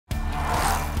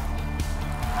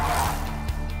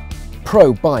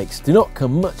pro bikes do not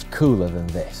come much cooler than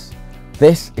this.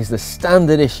 This is the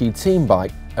standard issue team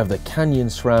bike of the Canyon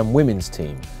SRAM women's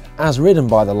team, as ridden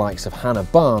by the likes of Hannah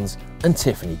Barnes and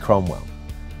Tiffany Cromwell.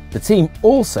 The team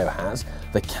also has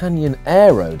the Canyon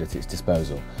Aero at its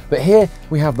disposal, but here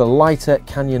we have the lighter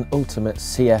Canyon Ultimate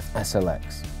CF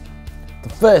SLX. The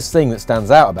first thing that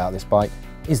stands out about this bike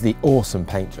is the awesome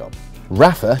paint job.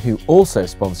 Rafa, who also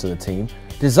sponsor the team,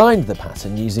 designed the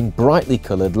pattern using brightly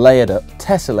coloured layered up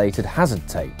tessellated hazard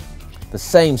tape. The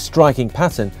same striking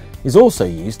pattern is also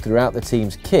used throughout the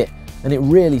team's kit, and it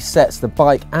really sets the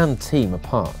bike and team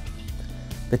apart.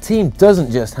 The team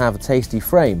doesn't just have a tasty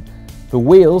frame. The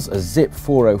wheels are Zip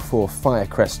 404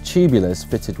 Firecrest tubulars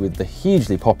fitted with the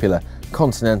hugely popular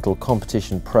Continental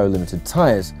Competition Pro Limited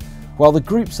tyres, while the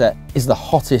group set is the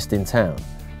hottest in town,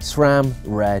 SRAM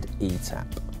Red E-Tap.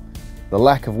 The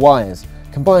lack of wires,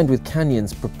 combined with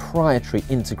Canyon's proprietary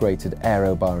integrated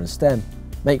aero bar and stem,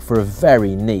 make for a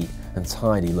very neat and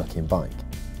tidy looking bike.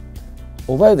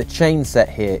 Although the chain set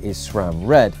here is SRAM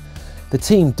Red, the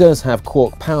team does have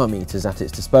Quark power meters at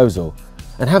its disposal,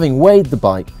 and having weighed the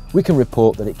bike, we can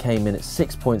report that it came in at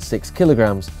 6.6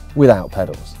 kilograms without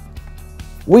pedals.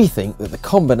 We think that the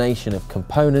combination of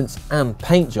components and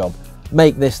paint job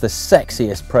make this the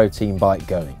sexiest pro team bike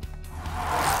going.